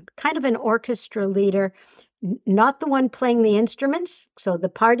 guides them, kind of an orchestra leader, not the one playing the instruments. So the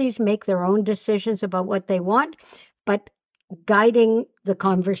parties make their own decisions about what they want, but guiding the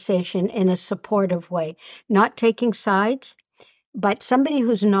conversation in a supportive way, not taking sides, but somebody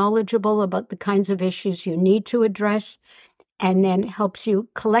who's knowledgeable about the kinds of issues you need to address, and then helps you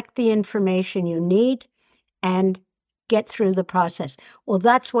collect the information you need and get through the process. Well,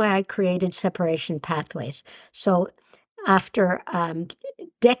 that's why I created Separation Pathways. So after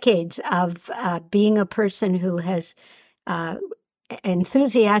decades of being a person who has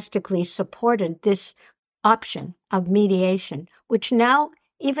enthusiastically supported this option of mediation, which now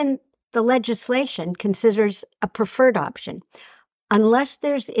even the legislation considers a preferred option, unless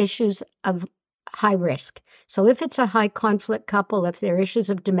there's issues of high risk. So if it's a high conflict couple, if there are issues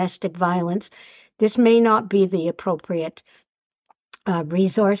of domestic violence, this may not be the appropriate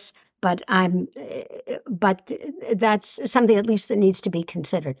resource, but that's something at least that needs to be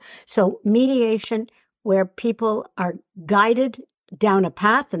considered. So mediation, where people are guided down a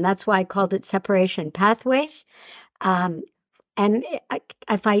path, and that's why I called it Separation Pathways. And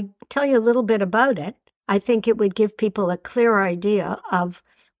if I tell you a little bit about it, I think it would give people a clear idea of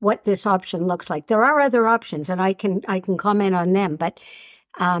what this option looks like. There are other options, and I can comment on them, but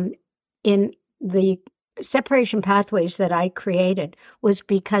in the Separation Pathways that I created was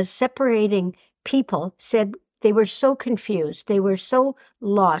because separating people said they were so confused, they were so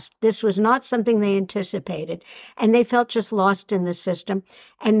lost. This was not something they anticipated, and they felt just lost in the system.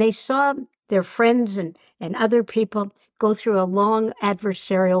 And they saw their friends and other people go through a long,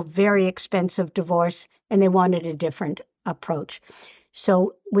 adversarial, very expensive divorce, and they wanted a different approach.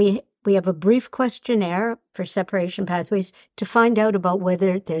 So we have a brief questionnaire for Separation Pathways to find out about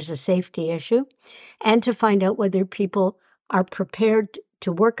whether there's a safety issue and to find out whether people are prepared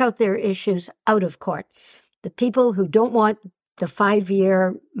to work out their issues out of court. The people who don't want the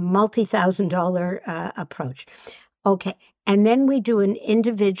 5-year, multi-$1,000 approach. Okay. And then we do an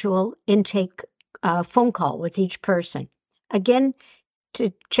individual intake phone call with each person. Again,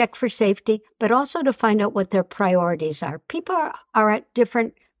 to check for safety, but also to find out what their priorities are. People are at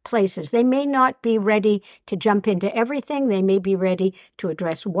different places. They may not be ready to jump into everything. They may be ready to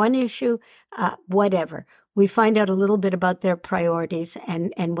address one issue, whatever. We find out a little bit about their priorities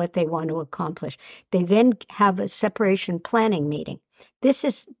and what they want to accomplish. They then have a separation planning meeting. This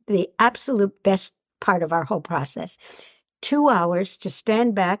is the absolute best part of our whole process. 2 hours to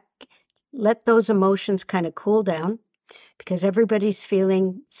stand back, let those emotions kind of cool down, because everybody's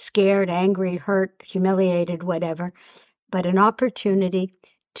feeling scared, angry, hurt, humiliated, whatever, but an opportunity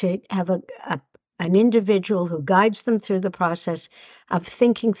to have an individual who guides them through the process of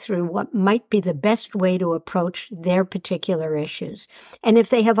thinking through what might be the best way to approach their particular issues. And if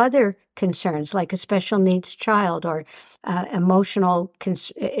they have other concerns, like a special needs child or emotional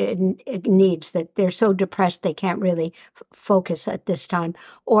needs, that they're so depressed they can't really focus at this time,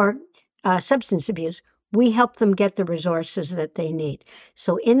 or substance abuse, we help them get the resources that they need.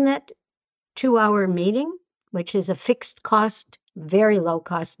 So in that 2-hour meeting, which is a fixed cost, very low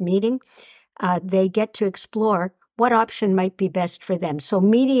cost meeting, they get to explore what option might be best for them. So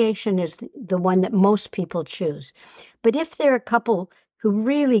mediation is the one that most people choose. But if they're a couple who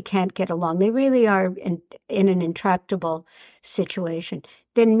really can't get along, they really are in an intractable situation,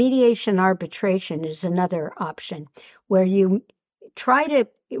 then mediation arbitration is another option, where you try to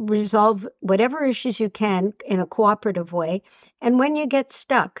resolve whatever issues you can in a cooperative way. And when you get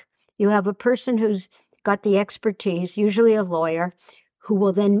stuck, you have a person who's got the expertise, usually a lawyer, who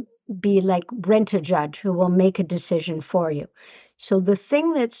will then be like rent-a-judge, who will make a decision for you. So the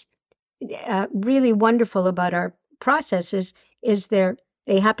thing that's really wonderful about our processes is they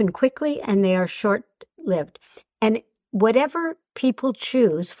happen quickly and they are short-lived. And whatever people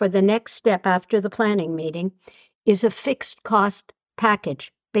choose for the next step after the planning meeting is a fixed cost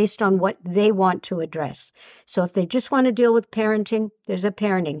package based on what they want to address. So if they just want to deal with parenting, there's a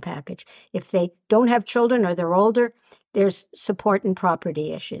parenting package. If they don't have children or they're older, there's support and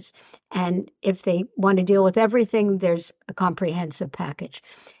property issues. And if they want to deal with everything, there's a comprehensive package.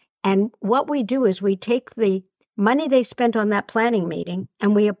 And what we do is we take the money they spent on that planning meeting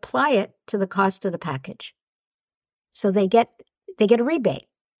and we apply it to the cost of the package. So they get a rebate.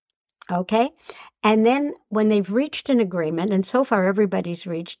 Okay. And then when they've reached an agreement, and so far everybody's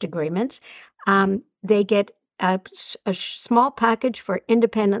reached agreements, they get a small package for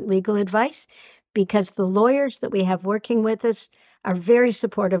independent legal advice, because the lawyers that we have working with us are very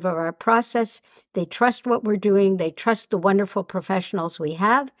supportive of our process. They trust what we're doing. They trust the wonderful professionals we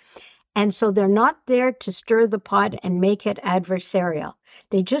have. And so they're not there to stir the pot and make it adversarial.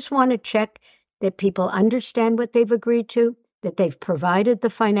 They just want to check that people understand what they've agreed to, that they've provided the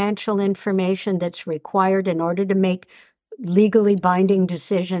financial information that's required in order to make legally binding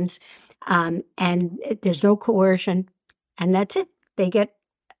decisions, and there's no coercion, and that's it. They get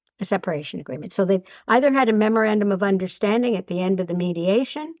a separation agreement. So they've either had a memorandum of understanding at the end of the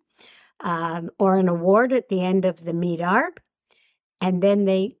mediation, or an award at the end of the meet-arb, and then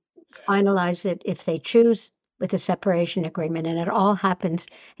they finalize it, if they choose, with a separation agreement, and it all happens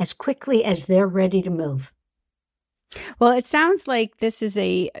as quickly as they're ready to move. Well, it sounds like this is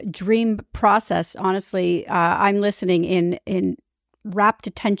a dream process. Honestly, I'm listening in rapt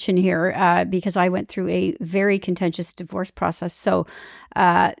attention here because I went through a very contentious divorce process. So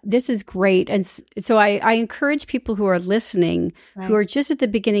this is great. And so I encourage people who are listening, right, who are just at the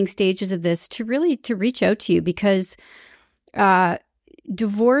beginning stages of this, to reach out to you, because the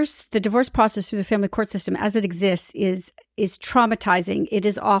divorce process through the family court system as it exists is traumatizing. It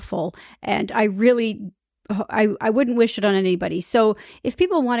is awful. And I wouldn't wish it on anybody. So if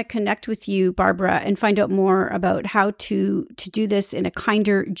people want to connect with you, Barbara, and find out more about how to do this in a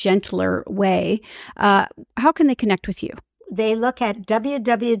kinder, gentler way, how can they connect with you? They look at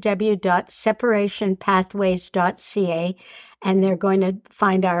www.separationpathways.ca, and they're going to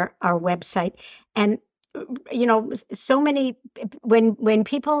find our website. And so many, when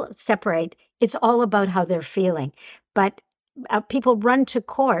people separate, it's all about how they're feeling. But people run to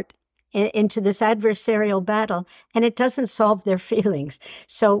court into this adversarial battle, and it doesn't solve their feelings.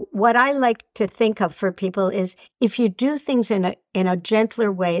 So what I like to think of for people is, if you do things in a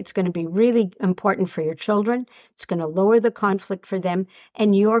gentler way, it's going to be really important for your children. It's going to lower the conflict for them,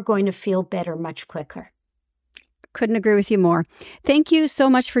 and you're going to feel better much quicker. Couldn't agree with you more. Thank you so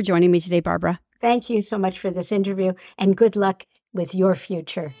much for joining me today, Barbara. Thank you so much for this interview, and good luck with your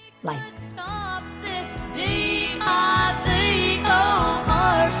future life. Stop this DIVORCE.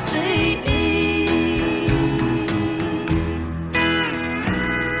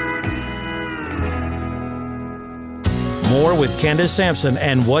 More with Candace Sampson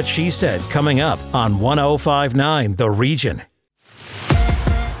and What She Said coming up on 105.9 The Region.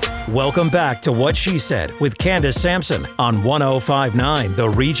 Welcome back to What She Said with Candace Sampson on 105.9 The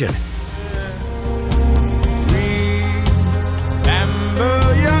Region.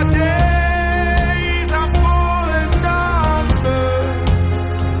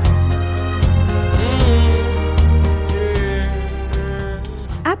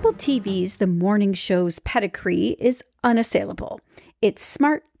 Apple TV's The Morning Show's pedigree is unassailable. It's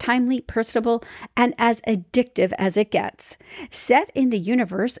smart, timely, personable, and as addictive as it gets. Set in the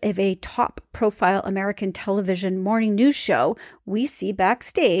universe of a top-profile American television morning news show, we see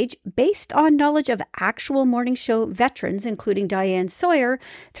backstage, based on knowledge of actual morning show veterans, including Diane Sawyer,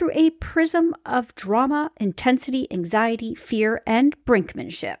 through a prism of drama, intensity, anxiety, fear, and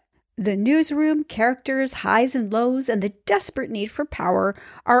brinkmanship. The newsroom, characters, highs and lows, and the desperate need for power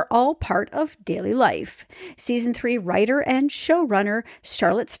are all part of daily life. Season 3 writer and showrunner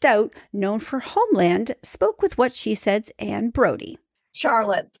Charlotte Stout, known for Homeland, spoke with What She Said's Anne Brodie.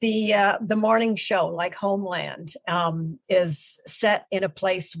 Charlotte, the morning show, like Homeland, is set in a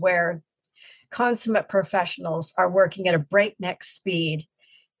place where consummate professionals are working at a breakneck speed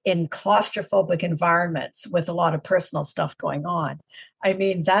in claustrophobic environments with a lot of personal stuff going on. I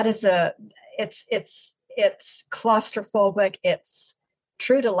mean, that is it's claustrophobic. It's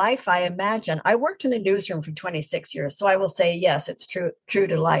true to life, I imagine. I worked in a newsroom for 26 years, so I will say, yes, it's true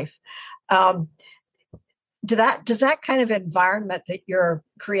to life. Does that kind of environment that you're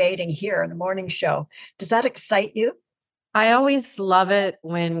creating here in the morning show, does that excite you? I always love it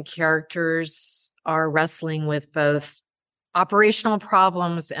when characters are wrestling with both operational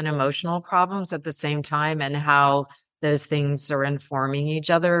problems and emotional problems at the same time, and how those things are informing each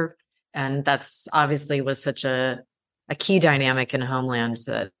other. And that's obviously was such a key dynamic in Homeland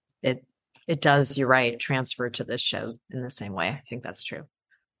that it does, you're right, transfer to this show in the same way. I think that's true.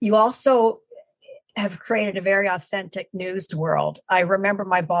 You also have created a very authentic news world. I remember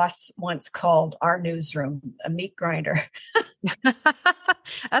my boss once called our newsroom a meat grinder.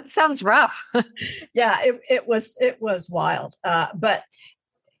 That sounds rough. Yeah, it was wild. But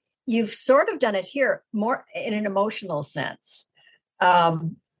you've sort of done it here more in an emotional sense.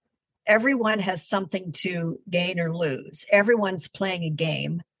 Everyone has something to gain or lose. Everyone's playing a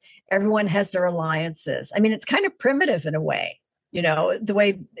game. Everyone has their alliances. I mean, it's kind of primitive in a way, the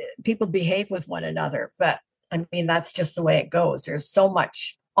way people behave with one another. But I mean, that's just the way it goes. There's so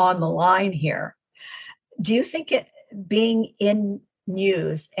much on the line here. Do you think being in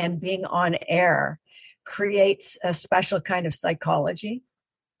news and being on air creates a special kind of psychology?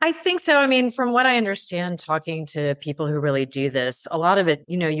 I think so. I mean, from what I understand, talking to people who really do this, a lot of it,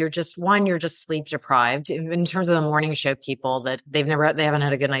 you're just sleep deprived in terms of the morning show people, that they haven't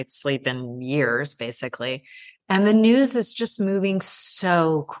had a good night's sleep in years, basically. And the news is just moving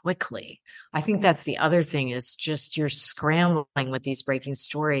so quickly. I think that's the other thing, is just you're scrambling with these breaking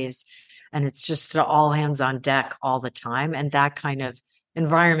stories, and it's just all hands on deck all the time. And that kind of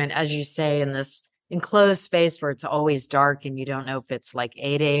environment, as you say, in this enclosed space where it's always dark and you don't know if it's like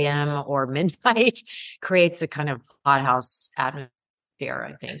 8 a.m. or midnight, creates a kind of hothouse atmosphere,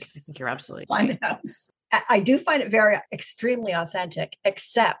 I think. I think you're absolutely right. I do find it extremely authentic,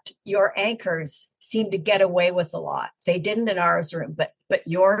 except your anchors seem to get away with a lot. They didn't in ours room, but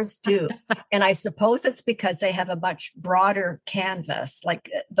yours do. And I suppose it's because they have a much broader canvas, like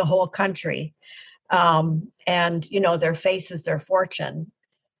the whole country. And, their face is their fortune.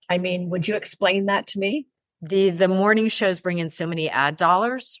 I mean, would you explain that to me? The morning shows bring in so many ad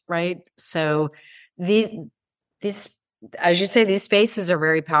dollars, right? So these, as you say, these spaces are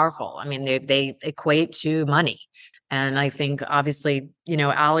very powerful. I mean, they equate to money. And I think obviously,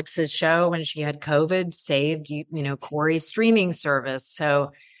 Alex's show when she had COVID saved, Corey's streaming service.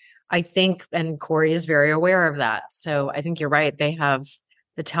 So I think, and Corey is very aware of that. So I think you're right.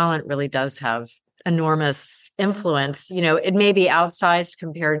 The talent really does have enormous influence. It may be outsized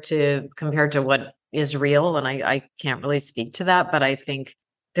compared to what is real. And I can't really speak to that, but I think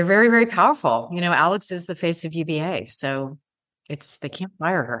they're very, very powerful. Alex is the face of UBA, so they can't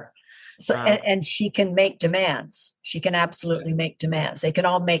fire her. So, and she can make demands. She can absolutely make demands. They can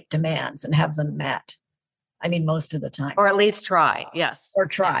all make demands and have them met. I mean, most of the time. Or at least try, yes. Or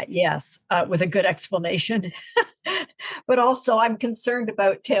try, yes, with a good explanation. But also, I'm concerned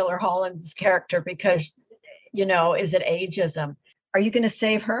about Taylor Holland's character because, is it ageism? Are you going to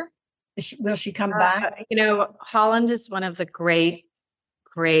save her? Will she come back? Holland is one of the great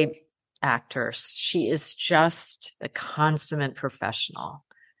actors. She is just a consummate professional.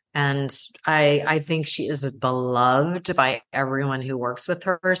 And I think she is beloved by everyone who works with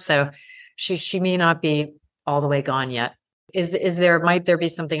her. So she may not be all the way gone yet. Might there be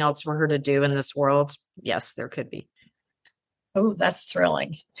something else for her to do in this world? Yes, there could be. Oh, that's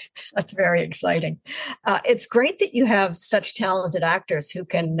thrilling. That's very exciting. It's great that you have such talented actors who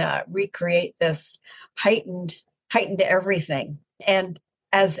can recreate this heightened everything. And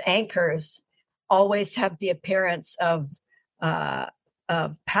as anchors, always have the appearance of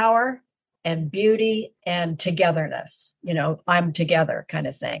power and beauty and togetherness. I'm together kind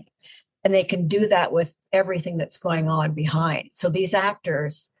of thing. And they can do that with everything that's going on behind. So these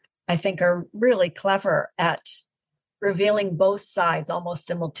actors, I think, are really clever at revealing both sides almost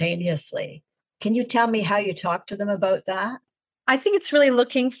simultaneously. Can you tell me how you talk to them about that? I think it's really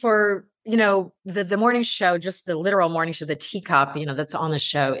looking for, the morning show, just the literal morning show, the teacup, that's on the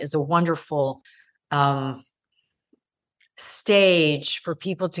show is a wonderful stage for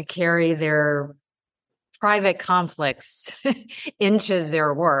people to carry their private conflicts into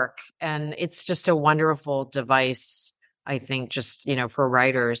their work. And it's just a wonderful device, I think, just, for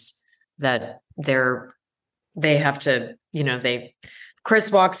writers that they have to,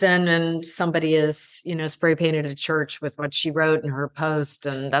 Chris walks in and somebody is, spray painted a church with what she wrote in her post.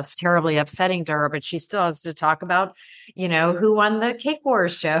 And that's terribly upsetting to her, but she still has to talk about, who won the Cake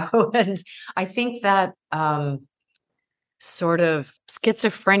Wars show. And I think that sort of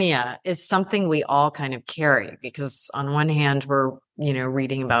schizophrenia is something we all kind of carry, because on one hand, we're,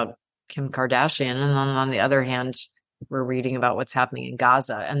 reading about Kim Kardashian, and on the other hand, we're reading about what's happening in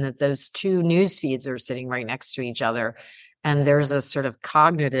Gaza, and that those two news feeds are sitting right next to each other. And there's a sort of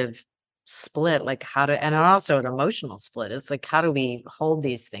cognitive split, like and also an emotional split. It's like, how do we hold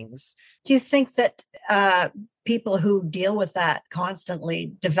these things? Do you think that people who deal with that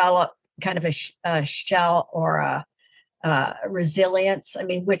constantly develop kind of a shell or a resilience? I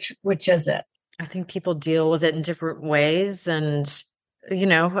mean, which is it? I think people deal with it in different ways. And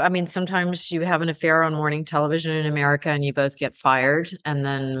sometimes you have an affair on morning television in America and you both get fired, and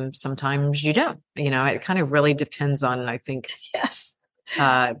then sometimes you don't. It kind of really depends on, I think. Yes.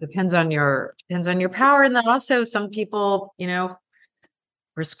 Depends on your power. And then also some people,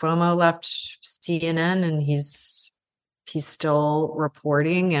 Chris Cuomo left CNN and he's still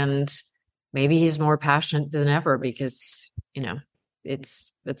reporting, and maybe he's more passionate than ever because,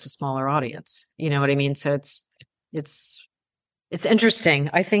 it's a smaller audience. You know what I mean? So it's interesting.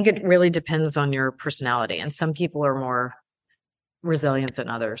 I think it really depends on your personality, and some people are more resilient than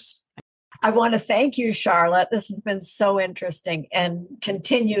others. I want to thank you, Charlotte. This has been so interesting, and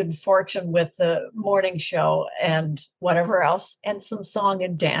continued fortune with the morning show and whatever else, and some song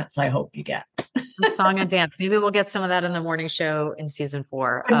and dance I hope you get. Song and dance. Maybe we'll get some of that in the morning show in season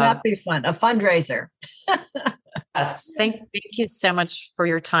 4. Wouldn't that be fun? A fundraiser. Yes. Thank you so much for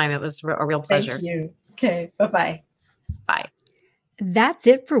your time. It was a real pleasure. Thank you. Okay. Bye-bye. Bye. That's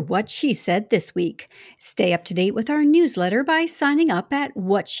it for What She Said this week. Stay up to date with our newsletter by signing up at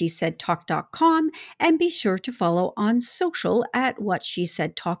whatshesaidtalk.com, and be sure to follow on social at What She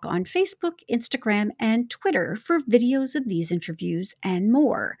Said Talk on Facebook, Instagram, and Twitter for videos of these interviews and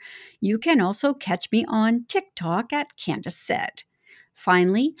more. You can also catch me on TikTok at Candace Said.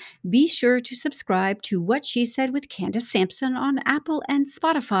 Finally, be sure to subscribe to What She Said with Candace Sampson on Apple and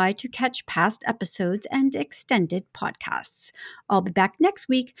Spotify to catch past episodes and extended podcasts. I'll be back next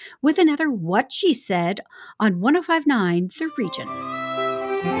week with another What She Said on 105.9 The Region.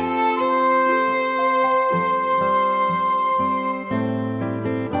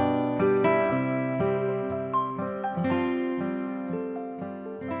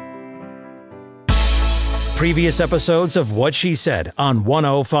 Previous episodes of What She Said on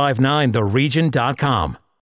 1059theregion.com.